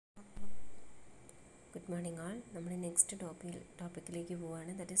morning all. നമ്മുടെ next ടോപ്പിക്കിലേക്ക്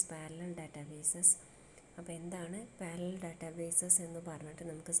പോവുകയാണ്. That is parallel databases. അപ്പോൾ എന്താണ് പാരലൽ ഡാറ്റാബേസസ് എന്ന് പറഞ്ഞിട്ട്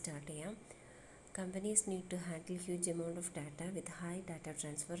നമുക്ക് സ്റ്റാർട്ട് ചെയ്യാം. Companies need to handle huge amount of data with high data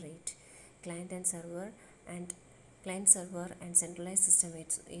transfer rate. Client server and centralized system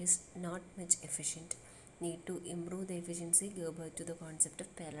is not much efficient. Need to improve the efficiency. Go back to the concept of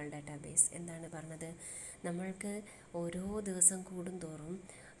parallel database. എന്താണ് പറഞ്ഞത്? നമ്മൾക്ക് ഓരോ ദിവസം കൂടുന്തോറും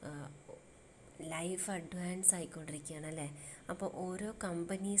life advance ആയിക്കൊണ്ടിരിക്കുകയാണ് അല്ലേ. അപ്പോൾ ഓരോ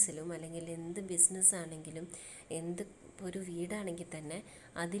കമ്പനീസിലും അല്ലെങ്കിൽ എന്ത് ബിസിനസ് ആണെങ്കിലും എന്ത് ഒരു വീടാണെങ്കിൽ തന്നെ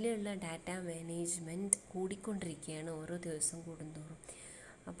അതിലുള്ള ഡാറ്റ മാനേജ്മെൻറ്റ് കൂടിക്കൊണ്ടിരിക്കുകയാണ് ഓരോ ദിവസം കൂടുന്തോറും.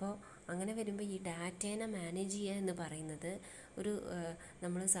 അപ്പോൾ അങ്ങനെ വരുമ്പോൾ ഈ ഡാറ്റേനെ മാനേജ് ചെയ്യുക എന്ന് പറയുന്നത് ഒരു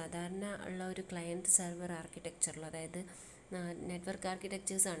നമ്മൾ സാധാരണ ഉള്ള ഒരു ക്ലയൻറ്റ് സെർവർ ആർക്കിടെക്ചറിൽ, അതായത് നെറ്റ്വർക്ക്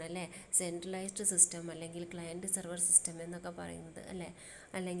ആർക്കിടെക്ചേഴ്സ് ആണ് അല്ലേ, സെൻട്രലൈസ്ഡ് സിസ്റ്റം അല്ലെങ്കിൽ ക്ലയൻറ്റ് സെർവർ സിസ്റ്റം എന്നൊക്കെ പറയുന്നത് അല്ലേ,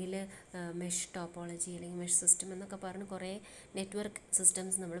 അല്ലെങ്കിൽ മെഷ് ടോപ്പോളജി അല്ലെങ്കിൽ മെഷ് സിസ്റ്റം എന്നൊക്കെ പറഞ്ഞ് കുറേ നെറ്റ്വർക്ക്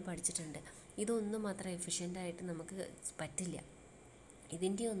സിസ്റ്റംസ് നമ്മൾ പഠിച്ചിട്ടുണ്ട്. ഇതൊന്നും അത്ര എഫിഷ്യൻ്റായിട്ട് നമുക്ക് പറ്റില്ല.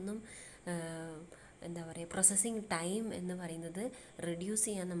 ഇതിൻ്റെ ഒന്നും എന്താ പറയുക, പ്രോസസ്സിങ് ടൈം എന്ന് പറയുന്നത് റെഡ്യൂസ്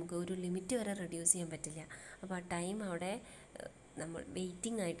ചെയ്യാൻ നമുക്ക് ഒരു ലിമിറ്റ് വരെ റെഡ്യൂസ് ചെയ്യാൻ പറ്റില്ല. അപ്പോൾ ആ ടൈം അവിടെ നമ്മൾ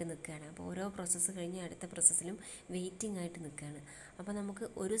വെയിറ്റിംഗ് ആയിട്ട് നിൽക്കുകയാണ്. അപ്പോൾ ഓരോ പ്രോസസ്സ് കഴിഞ്ഞ് അടുത്ത പ്രോസസ്സിലും വെയിറ്റിംഗ് ആയിട്ട് നിൽക്കുകയാണ്. അപ്പോൾ നമുക്ക്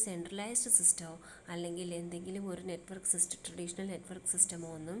ഒരു സെൻട്രലൈസ്ഡ് സിസ്റ്റമോ അല്ലെങ്കിൽ എന്തെങ്കിലും ഒരു നെറ്റ്വർക്ക് സിസ്റ്റം, ട്രഡീഷണൽ നെറ്റ്വർക്ക് സിസ്റ്റമോ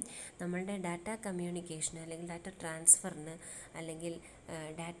ഒന്നും നമ്മളുടെ ഡാറ്റ കമ്മ്യൂണിക്കേഷന് അല്ലെങ്കിൽ ഡാറ്റ ട്രാൻസ്ഫറിന് അല്ലെങ്കിൽ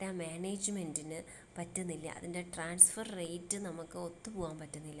ഡാറ്റ മാനേജ്മെൻറ്റിന് പറ്റുന്നില്ല. അതിൻ്റെ ട്രാൻസ്ഫർ റേറ്റ് നമുക്ക് ഒത്തുപോകാൻ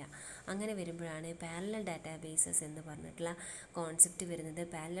പറ്റുന്നില്ല. അങ്ങനെ വരുമ്പോഴാണ് പാരലൽ ഡാറ്റാബേസസ് എന്ന് പറഞ്ഞിട്ടുള്ള കോൺസെപ്റ്റ് വരുന്നത്.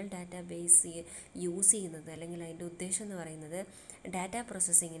 പാരലൽ ഡാറ്റാബേസ് യൂസ് ചെയ്യുന്നത് അല്ലെങ്കിൽ അതിൻ്റെ ഉദ്ദേശം എന്ന് പറയുന്നത് ഡാറ്റ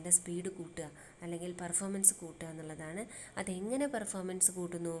പ്രോസസ്സിങ്ങിൻ്റെ സ്പീഡ് കൂട്ടുക അല്ലെങ്കിൽ പെർഫോമൻസ് കൂട്ടുക എന്നുള്ളതാണ്. അതെങ്ങനെ പെർഫോമൻസ്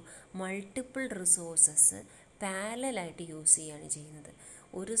കൂട്ടുന്നു? മൾട്ടിപ്പിൾ റിസോഴ്സസ് പാരലലായിട്ട് യൂസ് ചെയ്യുകയാണ് ചെയ്യുന്നത്.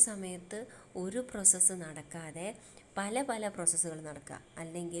 ഒരു സമയത്ത് ഒരു പ്രോസസ്സ് നടക്കാതെ പല പ്രോസസ്സുകൾ നടക്കുക,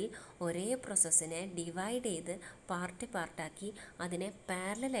 അല്ലെങ്കിൽ ഒരേ പ്രോസസ്സിനെ ഡിവൈഡ് ചെയ്ത് പാർട്ടാക്കി അതിനെ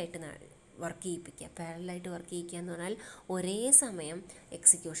പാരലലായിട്ട് വർക്ക് ചെയ്യിപ്പിക്കുക. പാരലലായിട്ട് വർക്ക് ചെയ്യിക്കുക എന്ന് പറഞ്ഞാൽ ഒരേ സമയം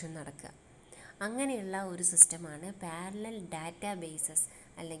എക്സിക്യൂഷൻ നടക്കുക. അങ്ങനെയുള്ള ഒരു സിസ്റ്റമാണ് പാരലൽ ഡാറ്റാബേസസ്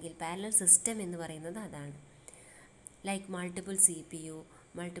അല്ലെങ്കിൽ പാരലൽ സിസ്റ്റം എന്ന് പറയുന്നത്. അതാണ് like multiple CPU,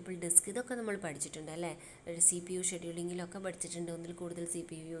 multiple disk, ഇതൊക്കെ നമ്മൾ പഠിച്ചിട്ടുണ്ട് അല്ലേ. CPU ഷെഡ്യൂളിങ്ങിലൊക്കെ പഠിച്ചിട്ടുണ്ട്. ഒന്നിൽ കൂടുതൽ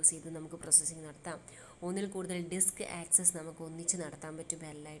CPU യൂസ് ചെയ്ത് നമുക്ക് പ്രോസസ്സിങ് നടത്താം. ഒന്നിൽ കൂടുതൽ ഡിസ്ക് ആക്സസ് നമുക്ക് ഒന്നിച്ച് നടത്താൻ പറ്റും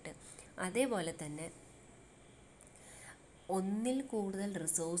പാരലലായിട്ട്. അതേപോലെ തന്നെ ഒന്നിൽ കൂടുതൽ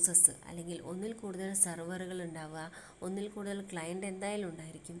റിസോഴ്സസ് അല്ലെങ്കിൽ ഒന്നിൽ കൂടുതൽ സെർവറുകൾ ഉണ്ടാവുക, ഒന്നിൽ കൂടുതൽ ക്ലയൻറ്റ് എന്തായാലും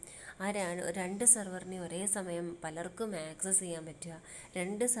ഉണ്ടായിരിക്കും. ആ രണ്ട് സെർവറിനെ ഒരേ സമയം പലർക്കും ആക്സസ് ചെയ്യാൻ പറ്റുക,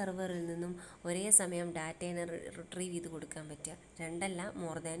 രണ്ട് സെർവറിൽ നിന്നും ഒരേ സമയം ഡാറ്റേനെ റിട്രീവ് ചെയ്ത് കൊടുക്കാൻ പറ്റുക, രണ്ടല്ല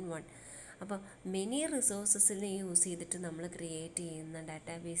മോർ ദാൻ വൺ. അപ്പോൾ മെനി റിസോഴ്സസിനെ യൂസ് ചെയ്തിട്ട് നമ്മൾ ക്രിയേറ്റ് ചെയ്യുന്ന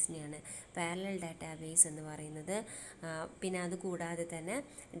ഡാറ്റാബേസിനെയാണ് പാരലൽ ഡാറ്റാബേസ് എന്ന് പറയുന്നത്. പിന്നെ അതുകൂടാതെ തന്നെ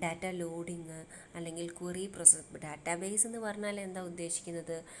ഡാറ്റ ലോഡിങ് അല്ലെങ്കിൽ ക്വറി പ്രോസസ്. ഡാറ്റാബേസ് എന്ന് പറഞ്ഞാൽ എന്താ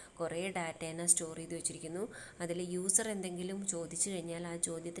ഉദ്ദേശിക്കുന്നത്? കുറേ ഡാറ്റേനെ സ്റ്റോർ ചെയ്ത് വെച്ചിരിക്കുന്നു. അതിൽ യൂസർ എന്തെങ്കിലും ചോദിച്ചു കഴിഞ്ഞാൽ ആ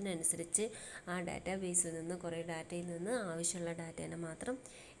ചോദ്യത്തിനനുസരിച്ച് ആ ഡാറ്റാബേസിൽ നിന്ന് കുറേ ഡാറ്റയിൽ നിന്ന് ആവശ്യമുള്ള ഡാറ്റേനെ മാത്രം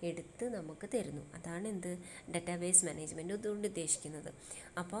എടുത്ത് നമുക്ക് തരുന്നു. അതാണ് എന്ത് ഡാറ്റാബേസ് മാനേജ്മെൻറ്റ് ഇതുകൊണ്ട് ഉദ്ദേശിക്കുന്നത്.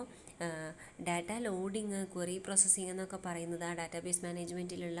 അപ്പോൾ ഡാറ്റ ലോഡിങ്, ക്വറി പ്രോസസ്സിങ് എന്നൊക്കെ പറയുന്നത് ആ ഡാറ്റാബേസ്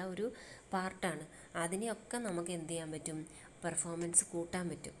മാനേജ്മെൻറ്റിലുള്ള ഒരു പാർട്ടാണ്. അതിനെയൊക്കെ നമുക്ക് എന്ത് ചെയ്യാൻ പറ്റും? പെർഫോമൻസ് കൂട്ടാൻ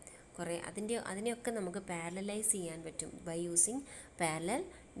പറ്റും. അതിനെയൊക്കെ നമുക്ക് പാരലലൈസ് ചെയ്യാൻ പറ്റും by using parallel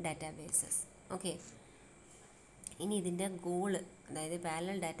databases. Okay, ഇനി ഇതിൻ്റെ ഗോള്, അതായത്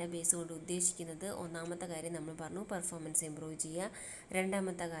പാരലൽ ഡാറ്റാബേസ് കൊണ്ട് ഉദ്ദേശിക്കുന്നത് ഒന്നാമത്തെ കാര്യം നമ്മൾ പറഞ്ഞു, പെർഫോമൻസ് ഇമ്പ്രൂവ് ചെയ്യുക.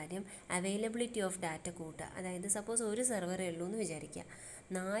 രണ്ടാമത്തെ കാര്യം അവൈലബിലിറ്റി ഓഫ് ഡാറ്റ കൂട്ടുക. അതായത് സപ്പോസ് ഒരു സെർവറേ ഉള്ളൂ എന്ന് വിചാരിക്കുക,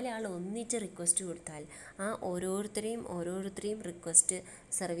 4 ആൾ ഒന്നിച്ച് റിക്വസ്റ്റ് കൊടുത്താൽ ആ ഓരോരുത്തരെയും റിക്വസ്റ്റ്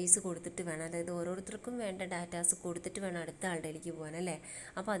സർവീസ് കൊടുത്തിട്ട് വേണം, അതായത് ഓരോരുത്തർക്കും വേണ്ട ഡാറ്റാസ് കൊടുത്തിട്ട് വേണം അടുത്ത ആളുടെയിലേക്ക് പോകാൻ അല്ലേ.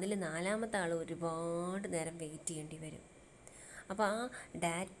 അപ്പോൾ അതിൽ 4ാമത്തെ ആൾ ഒരുപാട് നേരം വെയിറ്റ് ചെയ്യേണ്ടി വരും. അപ്പോൾ ആ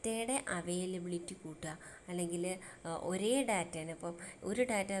ഡാറ്റയുടെ അവൈലബിലിറ്റി കൂട്ടുക, അല്ലെങ്കിൽ ഒരേ ഡാറ്റേനെ, ഇപ്പം ഒരു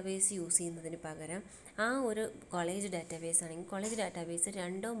ഡാറ്റാബേസ് യൂസ് ചെയ്യുന്നതിന് പകരം ആ ഒരു കോളേജ് ഡാറ്റാബേസ് ആണെങ്കിൽ കോളേജ് ഡാറ്റാബേസ്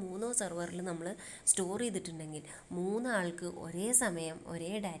 2 or 3 സെർവറിൽ നമ്മൾ സ്റ്റോർ ചെയ്തിട്ടുണ്ടെങ്കിൽ 3 ആൾക്ക് ഒരേ സമയം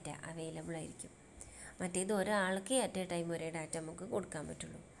ഒരേ ഡാറ്റ അവൈലബിൾ ആയിരിക്കും. മറ്റേത് ഒരാൾക്ക് അറ്റ് എ ടൈം ഒരേ ഡാറ്റ നമുക്ക് കൊടുക്കാൻ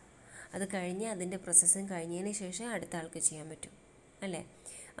പറ്റുള്ളൂ. അത് കഴിഞ്ഞ് അതിൻ്റെ പ്രോസസ്സിങ് കഴിഞ്ഞതിന് ശേഷം അടുത്ത ആൾക്ക് ചെയ്യാൻ പറ്റും അല്ലേ.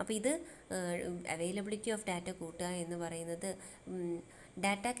 അപ്പോൾ ഇത് അവൈലബിലിറ്റി ഓഫ് ഡാറ്റ കൂട്ടുക എന്ന് പറയുന്നത്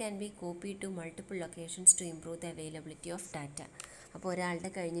data can be copy to multiple locations to improve the availability of data. അപ്പോൾ ഒരാളുടെ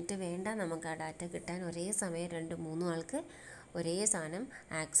കഴിഞ്ഞിട്ട് വേണ്ട നമുക്ക് ആ ഡാറ്റ കിട്ടാൻ ഒരേ സമയം 2-3 ആൾക്ക് ഒരേ സാധനം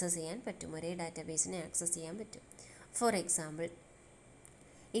ആക്സസ് ചെയ്യാൻ പറ്റും, ഒരേ ഡാറ്റാബേസിനെ ആക്സസ് ചെയ്യാൻ പറ്റും. For example,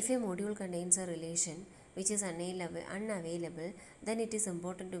 if a module contains a relation which is unavailable, then it is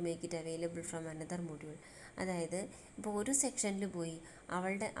important to make it available from another module. അതായത് ഇപ്പോൾ ഒരു സെക്ഷനിൽ പോയി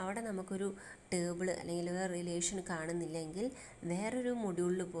അവിടെ നമുക്കൊരു ടേബിൾ അല്ലെങ്കിൽ ഒരു റിലേഷൻ കാണുന്നില്ലെങ്കിൽ വേറൊരു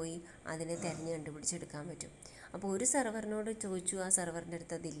മൊഡ്യൂളിൽ പോയി അതിനെ തിരഞ്ഞ് കണ്ടുപിടിച്ചെടുക്കാൻ പറ്റും. അപ്പോൾ ഒരു സെർവറിനോട് ചോദിച്ചു, ആ സെർവറിൻ്റെ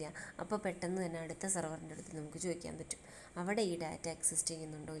അടുത്ത് അതില്ല, അപ്പോൾ പെട്ടെന്ന് തന്നെ അടുത്ത സെർവറിൻ്റെ അടുത്ത് നമുക്ക് ചോദിക്കാൻ പറ്റും അവിടെ ഈ ഡാറ്റ എക്സിസ്റ്റ്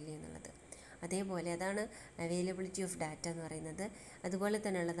ചെയ്യുന്നുണ്ടോ ഇല്ല എന്നുള്ളത്. അതേപോലെ അതാണ് അവൈലബിലിറ്റി ഓഫ് ഡാറ്റ എന്ന് പറയുന്നത്. അതുപോലെ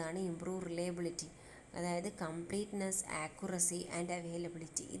തന്നെ ഉള്ളതാണ് ഇംപ്രൂവ് റിലയബിലിറ്റി, അതായത് കംപ്ലീറ്റ്നെസ്, ആക്യുറസി ആൻഡ്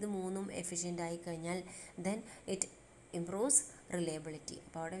അവൈലബിലിറ്റി. ഇത് മൂന്നും എഫിഷ്യൻ്റ് ആയി കഴിഞ്ഞാൽ ദെൻ ഇറ്റ് ഇംപ്രൂവ്സ് റിലയബിലിറ്റി.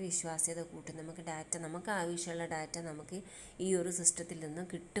 അപ്പോൾ അവിടെ വിശ്വാസ്യത കൂട്ടും. നമുക്ക് ആവശ്യമുള്ള ഡാറ്റ നമുക്ക് ഈ ഒരു സിസ്റ്റത്തിൽ നിന്ന്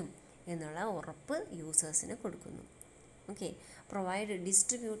കിട്ടും എന്നുള്ള ഉറപ്പ് യൂസേഴ്സിന് കൊടുക്കുന്നു. Okay. Provide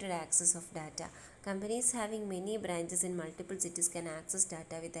distributed access of data. Companies having many branches in multiple cities can access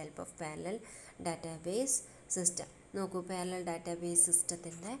data with help of parallel database system. നോക്കൂ, പാരലൽ ഡാറ്റാബേസ്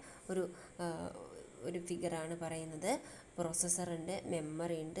സിസ്റ്റത്തിൻ്റെ ഒരു ഫിഗറാണ് പറയുന്നത്. പ്രോസസ്സറുണ്ട്,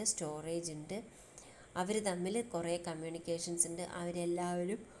 മെമ്മറി ഉണ്ട്, സ്റ്റോറേജ് ഉണ്ട്. അവർ തമ്മിൽ കുറേ കമ്മ്യൂണിക്കേഷൻസ് ഉണ്ട്.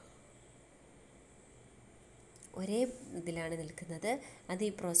 അവരെല്ലാവരും ഒരേ ഇതിലാണ് നിൽക്കുന്നത്. അത്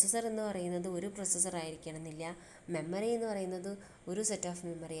ഈ പ്രോസസ്സർ എന്ന് പറയുന്നത് ഒരു പ്രോസസ്സർ ആയിരിക്കണമെന്നില്ല, മെമ്മറി എന്ന് പറയുന്നത് ഒരു സെറ്റ് ഓഫ്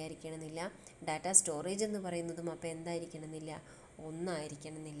മെമ്മറി ആയിരിക്കണമെന്നില്ല, ഡാറ്റ സ്റ്റോറേജ് എന്ന് പറയുന്നതും അപ്പോൾ എന്തായിരിക്കണമെന്നില്ല,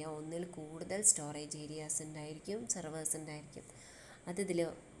 ഒന്നായിരിക്കണമെന്നില്ല. ഒന്നിൽ കൂടുതൽ സ്റ്റോറേജ് ഏരിയാസ് ഉണ്ടായിരിക്കും, സെർവേഴ്സ് ഉണ്ടായിരിക്കും. അത് ഇതിൽ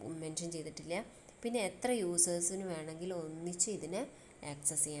മെൻഷൻ ചെയ്തിട്ടില്ല. പിന്നെ എത്ര യൂസേഴ്സിന് വേണമെങ്കിലും ഒന്നിച്ച് ഇതിനെ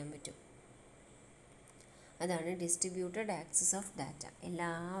ആക്സസ് ചെയ്യാൻ പറ്റും. അതാണ് ഡിസ്ട്രിബ്യൂട്ടഡ് ആക്സസ് ഓഫ് ഡാറ്റ.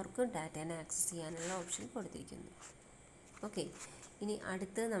 എല്ലാവർക്കും ഡാറ്റേനെ ആക്സസ് ചെയ്യാനുള്ള ഓപ്ഷൻ കൊടുത്തിരിക്കുന്നു. ഓക്കെ. ഇനി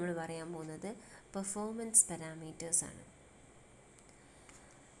അടുത്ത് നമ്മൾ പറയാൻ പോകുന്നത് പെർഫോമൻസ് പാരാമീറ്റേഴ്സാണ്.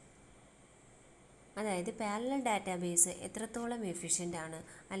 അതായത് പാരലൽ ഡാറ്റാബേസ് എത്രത്തോളം എഫിഷ്യൻ്റ് ആണ്,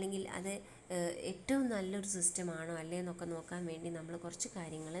 അല്ലെങ്കിൽ അത് ഏറ്റവും നല്ലൊരു സിസ്റ്റമാണോ അല്ലേ എന്നൊക്കെ നോക്കാൻ വേണ്ടി നമ്മൾ കുറച്ച്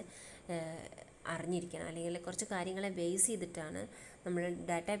കാര്യങ്ങൾ അറിഞ്ഞിരിക്കണം, അല്ലെങ്കിൽ കുറച്ച് കാര്യങ്ങളെ ബേസ് ചെയ്തിട്ടാണ് നമ്മൾ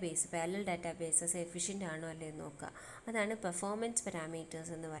പാരലൽ ഡാറ്റാബേസസ് എഫിഷ്യൻ്റ് ആണോ അല്ലേ എന്ന് നോക്കുക. അതാണ് പെർഫോമൻസ്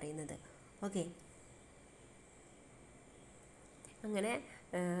പാരാമീറ്റേഴ്സ് എന്ന് പറയുന്നത്. ഓക്കെ. അങ്ങനെ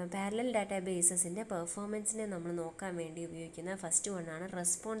പാരലൽ ഡാറ്റാബേസസിൻ്റെ പെർഫോമൻസിനെ നമ്മൾ നോക്കാൻ വേണ്ടി ഉപയോഗിക്കുന്ന first വണ്ണാണ്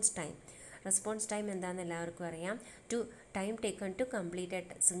response time. Response time എന്താണെന്ന് എല്ലാവർക്കും അറിയാം. Time taken to complete A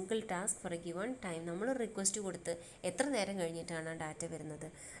single task for A given time. നമ്മൾ റിക്വസ്റ്റ് കൊടുത്ത് എത്ര നേരം കഴിഞ്ഞിട്ടാണ് ഡാറ്റ വരുന്നത്.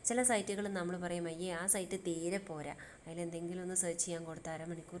 ചില സൈറ്റുകൾ നമ്മൾ പറയും, അയ്യേ ആ സൈറ്റ് തീരെ പോരാ, അതിലെന്തെങ്കിലും ഒന്ന് സെർച്ച് ചെയ്യാൻ കൊടുത്താൽ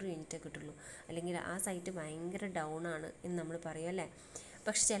അരമണിക്കൂർ കഴിഞ്ഞിട്ടേ കിട്ടുള്ളൂ, അല്ലെങ്കിൽ ആ സൈറ്റ് ഭയങ്കര ഡൗൺ ആണ് എന്ന് നമ്മൾ പറയും അല്ലേ.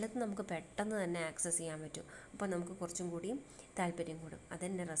 പക്ഷെ ചിലത് നമുക്ക് പെട്ടെന്ന് തന്നെ ആക്സസ് ചെയ്യാൻ പറ്റും. അപ്പോൾ നമുക്ക് കുറച്ചും കൂടിയും താല്പര്യം കൂടും.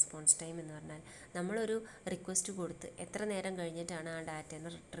 അതന്നെ റെസ്പോൺസ് ടൈം എന്ന് പറഞ്ഞാൽ. നമ്മളൊരു റിക്വസ്റ്റ് കൊടുത്ത് എത്ര നേരം കഴിഞ്ഞിട്ടാണ് ആ ഡാറ്റേനെ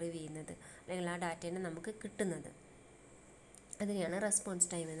റിട്രീവ് ചെയ്യുന്നത്, അല്ലെങ്കിൽ ആ ഡാറ്റേനെ നമുക്ക് കിട്ടുന്നത്, അതിനെയാണ് റെസ്പോൺസ്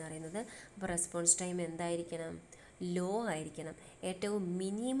ടൈം എന്ന് പറയുന്നത്. അപ്പോൾ റെസ്പോൺസ് ടൈം എന്തായിരിക്കണം? ലോ ആയിരിക്കണം. ഏറ്റവും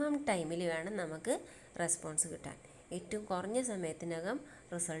മിനിമം ടൈമിൽ വേണം നമുക്ക് റെസ്പോൺസ് കിട്ടാൻ. ഏറ്റവും കുറഞ്ഞ സമയത്തിനകം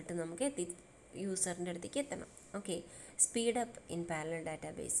റിസൾട്ട് നമുക്ക് യൂസറിൻ്റെ അടുത്തേക്ക് എത്തണം. Okay. Speed up in parallel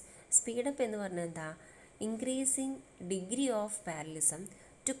database. Speed up എന്ന് പറഞ്ഞാൽ എന്താ? Increasing degree of parallelism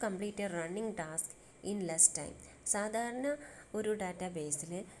to complete A running task in less time. സാധാരണ ഒരു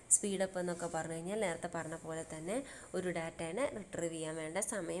ഡാറ്റാബേസിൽ സ്പീഡപ്പ് എന്നൊക്കെ പറഞ്ഞു കഴിഞ്ഞാൽ നേരത്തെ പറഞ്ഞ പോലെ തന്നെ ഒരു ഡാറ്റേനെ റിട്രീവ് ചെയ്യാൻ വേണ്ട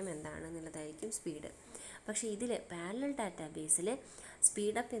സമയം എന്താണെന്നുള്ളതായിരിക്കും സ്പീഡ്. പക്ഷേ ഇതിൽ പാരലൽ ഡാറ്റാബേസിൽ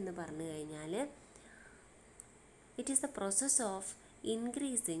സ്പീഡപ്പ് എന്ന് പറഞ്ഞു കഴിഞ്ഞാൽ it is the process of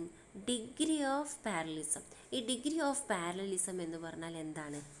increasing degree of parallelism. ഈ ഡിഗ്രി ഓഫ് പാരലിസം എന്ന് പറഞ്ഞാൽ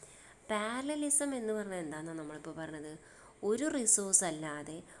എന്താണ്? പാരലലിസം എന്ന് പറഞ്ഞാൽ എന്താണെന്നാണ് നമ്മളിപ്പോൾ പറഞ്ഞത്. ഒരു റിസോഴ്സ്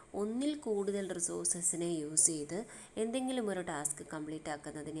അല്ലാതെ ഒന്നിൽ കൂടുതൽ റിസോഴ്സസിനെ യൂസ് ചെയ്ത് എന്തെങ്കിലും ഒരു ടാസ്ക് കംപ്ലീറ്റ്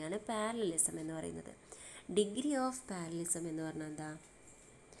ആക്കുന്നതിനെയാണ് പാരലലിസം എന്ന് പറയുന്നത്. ഡിഗ്രി ഓഫ് പാരലിസം എന്ന് പറഞ്ഞാൽ എന്താ?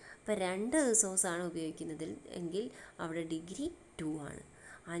 ഇപ്പോൾ 2 റിസോഴ്സാണ് ഉപയോഗിക്കുന്നതിൽ എങ്കിൽ അവിടെ ഡിഗ്രി 2 ആണ്.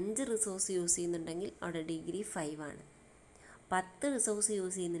 5 റിസോഴ്സ് യൂസ് ചെയ്യുന്നുണ്ടെങ്കിൽ അവിടെ ഡിഗ്രി 5 ആണ്. 10 റിസോഴ്സ്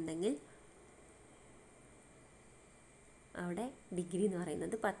യൂസ് ചെയ്യുന്നുണ്ടെങ്കിൽ അവിടെ ഡിഗ്രി എന്ന്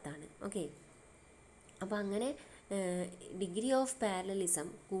പറയുന്നത് 10 ആണ്. ഓക്കെ. അപ്പോൾ അങ്ങനെ ഡിഗ്രി ഓഫ് പാരലലിസം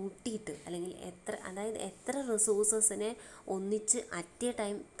കൂട്ടിയിട്ട്, അല്ലെങ്കിൽ എത്ര റിസോഴ്സസിനെ ഒന്നിച്ച് അറ്റ് എ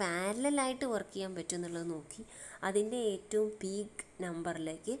ടൈം പാരലായിട്ട് വർക്ക് ചെയ്യാൻ പറ്റും എന്നുള്ളത് നോക്കി അതിൻ്റെ ഏറ്റവും പീക്ക്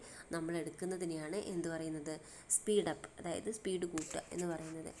നമ്പറിലേക്ക് നമ്മൾ എടുക്കുന്നതിനെയാണ് എന്ത് പറയുന്നത്? സ്പീഡപ്പ്, അതായത് സ്പീഡ് കൂട്ടുക എന്ന്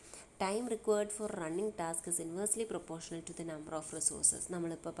പറയുന്നത്. Time required for running task is inversely proportional to the number of resources.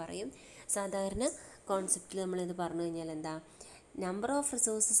 നമ്മളിപ്പോൾ പറയും സാധാരണ കോൺസെപ്റ്റിൽ നമ്മളിത് പറഞ്ഞു കഴിഞ്ഞാൽ എന്താ? നമ്പർ ഓഫ്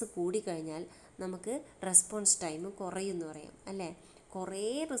റിസോഴ്സസ് കൂടിക്കഴിഞ്ഞാൽ നമുക്ക് റെസ്പോൺസ് ടൈം കുറയുമെന്ന് പറയാം അല്ലേ. കുറേ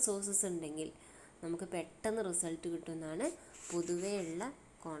റിസോഴ്സസ് ഉണ്ടെങ്കിൽ നമുക്ക് പെട്ടെന്ന് റിസൾട്ട് കിട്ടുമെന്നാണ് പൊതുവേ ഉള്ള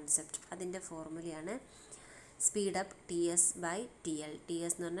കോൺസെപ്റ്റ്. അതിൻ്റെ ഫോർമുലയാണ് സ്പീഡപ്പ് TS/TL.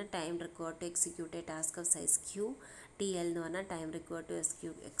 TS എന്ന് പറഞ്ഞാൽ time required to execute A task of size Q. TL എന്ന് പറഞ്ഞാൽ time required to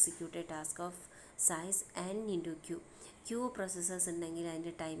execute A task of size n into Q. Q processors ഉണ്ടെങ്കിൽ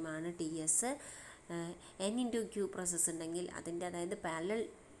അതിൻ്റെ ടൈമാണ് TS. n into Q process ഉണ്ടെങ്കിൽ അതിൻ്റെ അതായത് പാരലൽ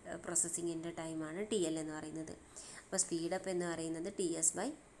പ്രോസസ്സിങ്ങിൻ്റെ ടൈമാണ് TL എന്ന് പറയുന്നത്. അപ്പോൾ സ്പീഡപ്പ് എന്ന് പറയുന്നത്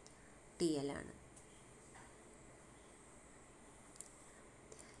TS/TL ആണ്.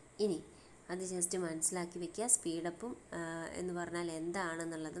 ഇനി അത് ജസ്റ്റ് മനസ്സിലാക്കി വെക്കുക. സ്പീഡപ്പും എന്ന് പറഞ്ഞാൽ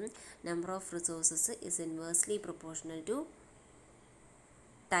എന്താണെന്നുള്ളതും number of resources is inversely proportional to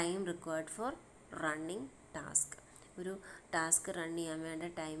time required for running task. ഒരു ടാസ്ക് റൺ ചെയ്യാൻ വേണ്ട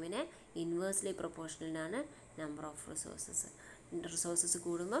ടൈമിനെ inversely പ്രൊപ്പോർഷണലാണ് number of resources. Resources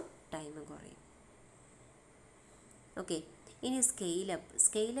കൂടുമ്പോൾ ടൈം കുറയും. ഓക്കെ, ഇനി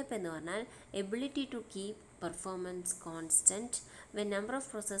സ്കെയിലപ്പ് എന്ന് പറഞ്ഞാൽ ability to keep performance constant when number of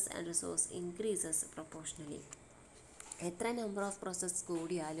process and resource increases proportionally. എത്ര number of process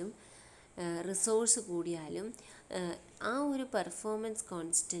കൂടിയാലും റിസോഴ്സ് കൂടിയാലും ആ ഒരു പെർഫോമൻസ്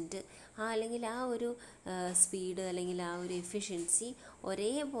കോൺസ്റ്റൻറ്റ് അല്ലെങ്കിൽ ആ ഒരു സ്പീഡ് അല്ലെങ്കിൽ ആ ഒരു എഫിഷ്യൻസി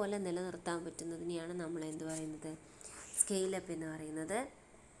ഒരേപോലെ നിലനിർത്താൻ പറ്റുന്നതിനെയാണ് നമ്മൾ എന്ത് പറയുന്നത്, സ്കെയിലപ്പ് എന്ന് പറയുന്നത്.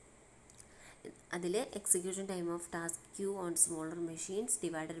 അതിൽ execution time of task Q on smaller machines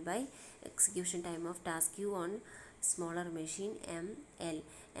divided by execution time of task Q on smaller machine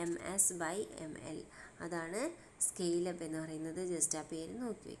MS/ML. അതാണ് സ്കെയിലപ്പ് എന്ന് പറയുന്നത്. ജസ്റ്റ് ആ പേര്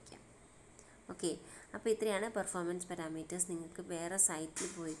നോക്കി വയ്ക്കാം. ഓക്കെ, അപ്പോൾ ഇത്രയാണ് പെർഫോമൻസ് പാരാമീറ്റേഴ്സ്. നിങ്ങൾക്ക് വേറെ സൈറ്റിൽ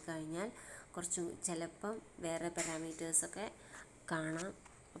പോയി കഴിഞ്ഞാൽ കുറച്ചും ചിലപ്പം വേറെ പാരാമീറ്റേഴ്സൊക്കെ കാണാം.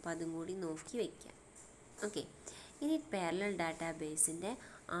 അപ്പോൾ അതും കൂടി നോക്കി വയ്ക്കാം. ഓക്കെ, ഇനി പാരലൽ ഡാറ്റാബേസിൻ്റെ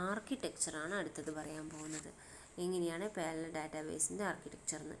ആർക്കിടെക്ചറാണ് അടുത്തത് പറയാൻ പോകുന്നത്. എങ്ങനെയാണ് പാരലൽ ഡാറ്റാബേസിൻ്റെ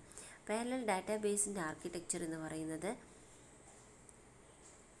ആർക്കിടെക്ചർ എന്ന്. പാരലൽ ഡാറ്റാബേസിൻ്റെ ആർക്കിടെക്ചർ എന്ന് പറയുന്നത്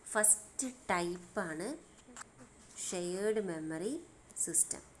ഫസ്റ്റ് ടൈപ്പാണ് ഷെയർഡ് മെമ്മറി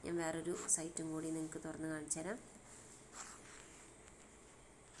സിസ്റ്റം. ഞാൻ വേറൊരു സൈറ്റും കൂടി നിങ്ങൾക്ക് തുറന്ന് കാണിച്ചു തരാം.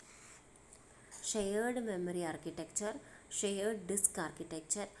 Shared memory architecture, shared disk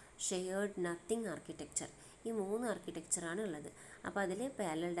architecture, shared nothing architecture. ഈ 3 ആർക്കിടെക്ചറാണ് ഉള്ളത്. അപ്പോൾ അതിൽ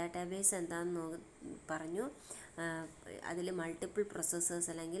പാരലൽ ഡാറ്റാബേസ് എന്താണെന്ന് പറഞ്ഞു. അതിൽ മൾട്ടിപ്പിൾ പ്രോസസ്സേഴ്സ്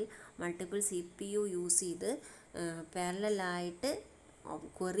അല്ലെങ്കിൽ മൾട്ടിപ്പിൾ CPU യൂസ് ചെയ്ത് പാരലലായിട്ട്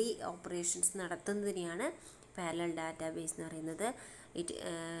ക്വറി ഓപ്പറേഷൻസ് നടത്തുന്നതിനെയാണ് പാരലൽ ഡാറ്റാബേസ് എന്ന് പറയുന്നത്.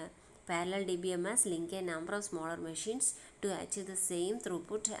 Parallel DBMS link a number of smaller machines to achieve the same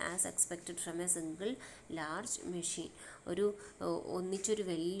throughput as expected from a single large machine. ഒന്നിച്ചൊരു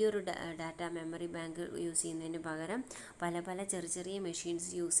വലിയൊരു data memory bank use ചെയ്യുന്നതിന് പകരം പല ചെറിയ machines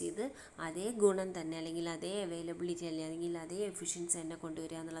use ചെയ്ത് അതേ ഗുണം തന്നെ അല്ലെങ്കിൽ അതേ അവൈലബിലിറ്റി അല്ലെങ്കിൽ അതേ എഫിഷ്യൻസി തന്നെ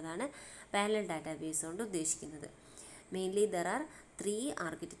കൊണ്ടുവരിക എന്നുള്ളതാണ് പാരലൽ ഡാറ്റാബേസ് കൊണ്ട് ഉദ്ദേശിക്കുന്നത്. Mainly there are 3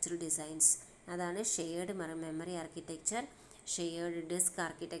 architectural designs. അതാണ് shared memory architecture, shared disk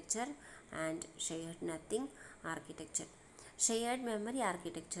architecture and shared nothing architecture. Shared memory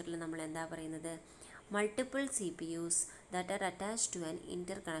ആർക്കിടെക്ചറിൽ നമ്മൾ എന്താ പറയുന്നത്, multiple CPUs that are attached to an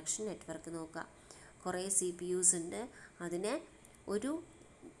inter connection network. നോക്കുക, കുറേ CPUs ഉണ്ട്, അതിനെ ഒരു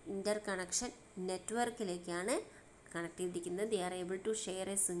ഇൻ്റർ കണക്ഷൻ നെറ്റ്വർക്കിലേക്കാണ് കണക്ട് ചെയ്തിരിക്കുന്നത്. They are able to share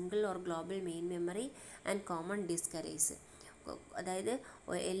A single or global main memory and common disk arrays. അതായത്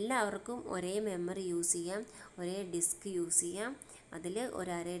എല്ലാവർക്കും ഒരേ മെമ്മറി യൂസ് ചെയ്യാം, ഒരേ ഡിസ്ക് യൂസ് ചെയ്യാം, അതിൽ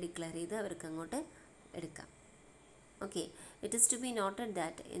ഒരു അറേ ഡിക്ലെയർ ചെയ്ത് അവർക്ക് അങ്ങോട്ട് എടുക്കാം. Okay, it is to B noted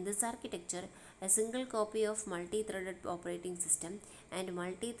that in this architecture A single copy of multi-threaded operating system and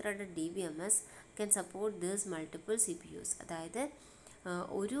multi-threaded DBMS can support this multiple CPUs. അതായത്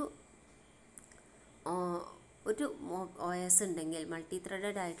ഒരു OS ഉണ്ടെങ്കിൽ,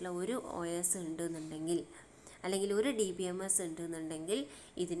 മൾട്ടി-ത്രെഡഡ് ആയിട്ടുള്ള ഒരു OS ഉണ്ടെന്നുണ്ടെങ്കിൽ അല്ലെങ്കിൽ ഒരു DBMS ഉണ്ടെന്നുണ്ടെങ്കിൽ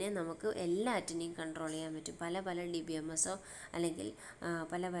ഇതിനെ നമുക്ക് എല്ലാറ്റിനെയും കൺട്രോൾ ചെയ്യാൻ പറ്റും. പല DBMSോ അല്ലെങ്കിൽ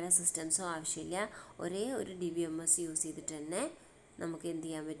പല സിസ്റ്റംസോ ആവശ്യമില്ല. ഒരേ ഒരു DBMS യൂസ് ചെയ്തിട്ട് തന്നെ നമുക്ക് എന്ത്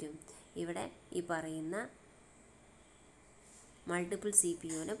ചെയ്യാൻ പറ്റും, ഇവിടെ ഈ പറയുന്ന മൾട്ടിപ്പിൾ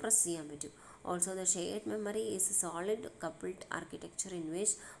CPUവിനെ പ്രസ് ചെയ്യാൻ പറ്റും. Also the shared memory is a solid coupled architecture in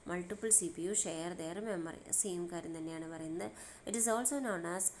which multiple CPU share their memory. Same കാര്യം തന്നെയാണ് പറയുന്നത്. It is also known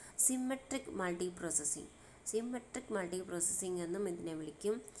as symmetric multiprocessing. Symmetric മൾട്ടിപ്രോസസ്സിംഗ് എന്നും ഇതിനെ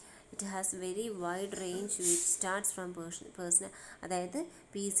വിളിക്കും. It has very wide range which starts from personal, അതായത്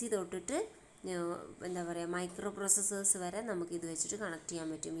PC തൊട്ടിട്ട് എന്താ പറയുക മൈക്രോ പ്രോസസ്സേഴ്സ് വരെ നമുക്ക് ഇത് വെച്ചിട്ട് കണക്ട് ചെയ്യാൻ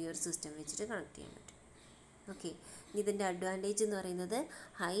പറ്റും, ഈ ഒരു സിസ്റ്റം വെച്ചിട്ട് കണക്ട് ചെയ്യാൻ പറ്റും. ഓക്കെ, ഇതിൻ്റെ അഡ്വാൻറ്റേജ് എന്ന് പറയുന്നത്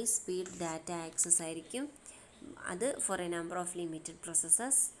ഹൈ സ്പീഡ് ഡാറ്റ ആക്സസ് ആയിരിക്കും. അത് four A number of limited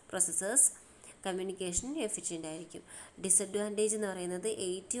processors communication efficient ആയിരിക്കും. ഡിസഡ്വാൻറ്റേജ് എന്ന് പറയുന്നത്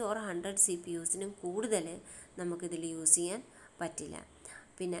 80 or 100 CPUസിനും കൂടുതൽ നമുക്കിതിൽ യൂസ് ചെയ്യാൻ പറ്റില്ല.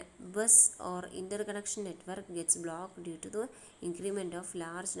 പിന്നെ bus or inter connection network gets block due to the increment of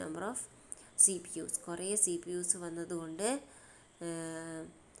large number of CPUs. കുറേ CPUs വന്നതുകൊണ്ട്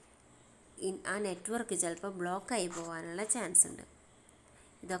ആ നെറ്റ്വർക്ക് ചിലപ്പോൾ ബ്ലോക്കായി പോകാനുള്ള ചാൻസ് ഉണ്ട്.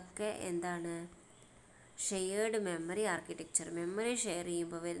 ഇതൊക്കെ എന്താണ്? Shared memory architecture, memory share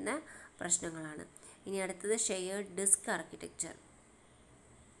ചെയ്യുമ്പോൾ വരുന്ന പ്രശ്നങ്ങളാണ്. ഇനി അടുത്തത് ഷെയർഡ് ഡിസ്ക് ആർക്കിടെക്ചർ.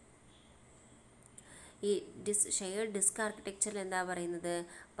 ഈ ഷെയർഡ് ഡിസ്ക് ആർക്കിടെക്ചറിൽ എന്താ പറയുന്നത്?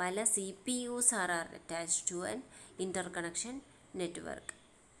 പല CPUs are attached to an ഇൻ്റർകണക്ഷൻ network.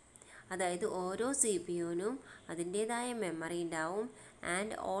 അതായത് ഓരോ CPUവിനും അതിൻ്റേതായ മെമ്മറി ഉണ്ടാവും.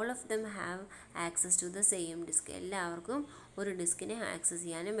 And all of them have access to the same disk. എല്ലാവർക്കും ഒരു ഡിസ്കിനെ ആക്സസ്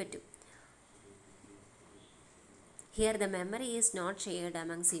ചെയ്യാനും പറ്റും. Here the memory is not shared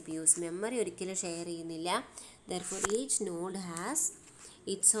among CPUs. Memory ഒരിക്കലും ഷെയർ ചെയ്യുന്നില്ല. Therefore each node has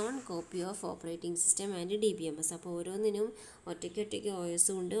it's on copy of operating system and DBMS. അപ്പോൾ ഓരോന്നിനും ഒറ്റയ്ക്കൊറ്റയ്ക്ക് OS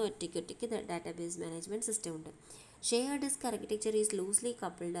ഉണ്ട്, ഒറ്റയ്ക്കൊറ്റയ്ക്ക് database management system ഉണ്ട്. Shared disk architecture is loosely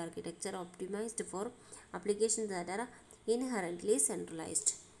coupled architecture optimised four applications that are ഇൻഹെറൻ്റ്ലി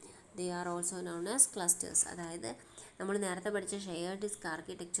centralised. They are also known as clusters. അതായത് നമ്മൾ നേരത്തെ പഠിച്ച shared disk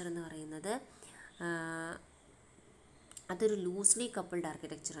architecture എന്ന് പറയുന്നത് അതൊരു ലൂസ്ലി കപ്പിൾഡ്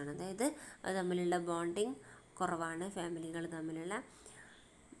ആർക്കിടെക്ചറാണ്. അതായത് അത് തമ്മിലുള്ള ബോണ്ടിങ് കുറവാണ്, ഫാമിലികൾ തമ്മിലുള്ള.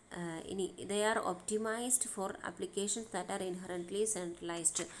 ഇനി they are optimised four applications that are ഇൻഹെറൻ്റ്ലി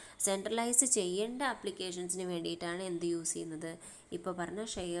centralised. Centralise ചെയ്യേണ്ട ആപ്ലിക്കേഷൻസിന് വേണ്ടിയിട്ടാണ് എന്ത് യൂസ് ചെയ്യുന്നത്? ഇപ്പോൾ പറഞ്ഞ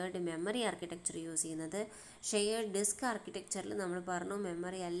ഷെയർഡ് മെമ്മറി ആർക്കിടെക്ചർ യൂസ് ചെയ്യുന്നത്. ഷെയർഡ് ഡിസ്ക് ആർക്കിടെക്ചറിൽ നമ്മൾ പറഞ്ഞു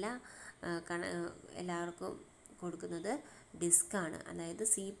മെമ്മറി അല്ല എല്ലാവർക്കും കൊടുക്കുന്നത് ഡിസ്ക്കാണ്. അതായത്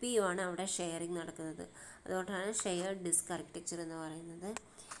CPU ആണ് അവിടെ ഷെയറിങ് നടക്കുന്നത്. അതുകൊണ്ടാണ് ഷെയർഡ് ഡിസ്ക് ആർക്കിടെക്ചർ എന്ന് പറയുന്നത്.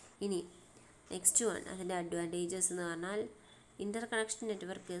 ഇനി നെക്സ്റ്റ് വൺ, അതിൻ്റെ അഡ്വാൻറ്റേജസ് എന്ന് പറഞ്ഞാൽ ഇൻ്റർ connection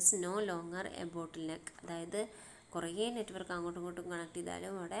network is no longer A bottle neck. അതായത് കുറേ നെറ്റ്വർക്ക് അങ്ങോട്ടും ഇങ്ങോട്ടും കണക്ട്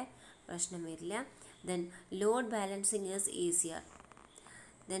ചെയ്താലും അവിടെ പ്രശ്നം വരില്ല. Then load balancing is easier.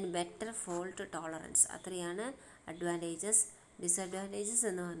 Then better fault tolerance. അത്രയാണ് അഡ്വാൻറ്റേജസ്. ഡിസഡ്വാൻറ്റേജസ്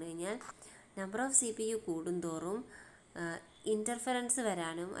എന്ന് പറഞ്ഞു കഴിഞ്ഞാൽ നമ്പർ ഓഫ് CPU കൂടുന്തോറും ഇൻ്റർഫറൻസ്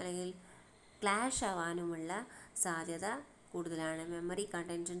വരാനും അല്ലെങ്കിൽ ക്ലാഷ് ആവാനുമുള്ള സാധ്യത കൂടുതലാണ്. മെമ്മറി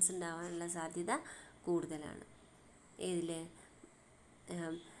കണ്ടൻഷൻസ് ഉണ്ടാവാനുള്ള സാധ്യത കൂടുതലാണ്. ഏതിൽ?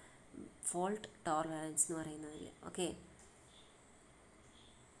 ഫോൾട്ട് ടോളറൻസ് എന്ന് പറയുന്നതിൽ. ഓക്കെ,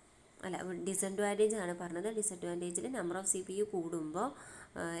 അല്ല, ഡിസഡ്വാൻറ്റേജ് ആണ് പറഞ്ഞത്. ഡിസഡ്വാൻറ്റേജിൽ നമ്പർ ഓഫ് CPU കൂടുമ്പോൾ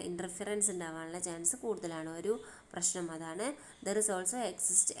ഇൻ്റർഫിറൻസ് ഉണ്ടാവാനുള്ള ചാൻസ് കൂടുതലാണ്. ഒരു പ്രശ്നം അതാണ്. There is also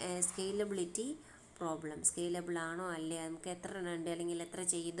exist scalability problem. Scalable ആണോ അല്ലേ, നമുക്ക് എത്ര എണ്ണം ഉണ്ട്, അല്ലെങ്കിൽ എത്ര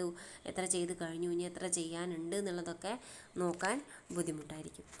ചെയ്ത് കഴിഞ്ഞു, ഇനി എത്ര ചെയ്യാനുണ്ട് എന്നുള്ളതൊക്കെ നോക്കാൻ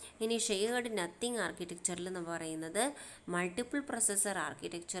ബുദ്ധിമുട്ടായിരിക്കും. ഇനി ഷെയർഡ് നത്തിങ് ആർക്കിടെക്ചറിൽ എന്ന് പറയുന്നത് multiple processor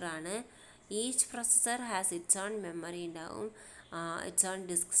ആർക്കിടെക്ചറാണ്. Each processor has it's on memory ഉണ്ടാവും, ഇറ്റ്സ് ഓൺ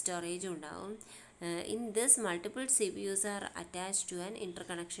ഡിസ്ക് സ്റ്റോറേജും ഉണ്ടാവും. In this multiple CPUs are attached to an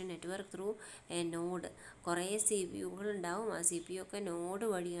ഇൻ്റർകണക്ഷൻ network through A node. കുറേ CPUകൾ ഉണ്ടാവും. ആ CPU ഒക്കെ നോഡ്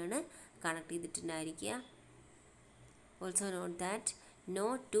വഴിയാണ് connect ചെയ്തിട്ടുണ്ടായിരിക്കുക. Also not that no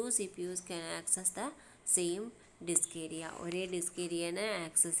 2 CPUs can access the same disk area. ഒരേ disk ഏരിയനെ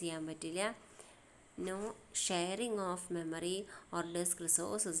access ചെയ്യാൻ പറ്റില്ല. No sharing of memory or disk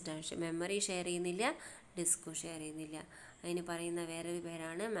resources done. Memory share ചെയ്യുന്നില്ല, ഡിസ്കും share ചെയ്യുന്നില്ല. അതിന് പറയുന്ന വേറൊരു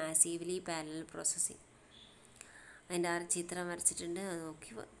പേരാണ് മാസീവ്ലി പാരലൽ പ്രോസസ്സിങ്. അതിൻ്റെ ആ ചിത്രം വരച്ചിട്ടുണ്ട്, അത്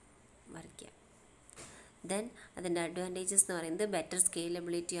നോക്കി വരയ്ക്കുക. ദെൻ അതിൻ്റെ അഡ്വാൻറ്റേജസ് എന്ന് പറയുന്നത് ബെറ്റർ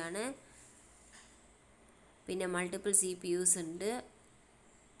സ്കെയിലബിലിറ്റി ആണ്. പിന്നെ മൾട്ടിപ്പിൾ CPUs ഉണ്ട്.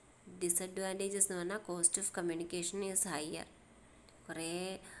 ഡിസഡ്വാൻറ്റേജസ് എന്ന് പറഞ്ഞാൽ cost of communication is higher. കുറേ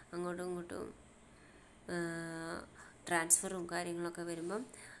അങ്ങോട്ടും ഇങ്ങോട്ടും ട്രാൻസ്ഫറും കാര്യങ്ങളൊക്കെ വരുമ്പം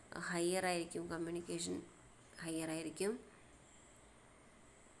ഹയർ ആയിരിക്കും, കമ്മ്യൂണിക്കേഷൻ ഹയർ ആയിരിക്കും.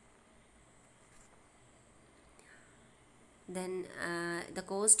 Then the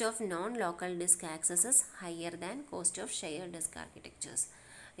cost of non-local disk access is higher than cost of shared disk architectures.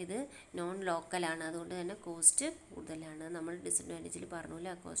 ഇത് നോൺ ലോക്കലാണ്, അതുകൊണ്ട് തന്നെ കോസ്റ്റ് കൂടുതലാണ്. നമ്മൾ ഡിസഡ്വാൻറ്റേജിൽ പറഞ്ഞില്ല,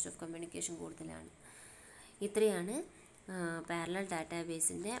 കോസ്റ്റ് ഓഫ് കമ്മ്യൂണിക്കേഷൻ കൂടുതലാണ്. ഇത്രയാണ് parallel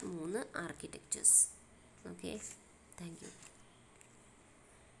ഡാറ്റാബേസിൻ്റെ 3 architectures. Okay, thank you.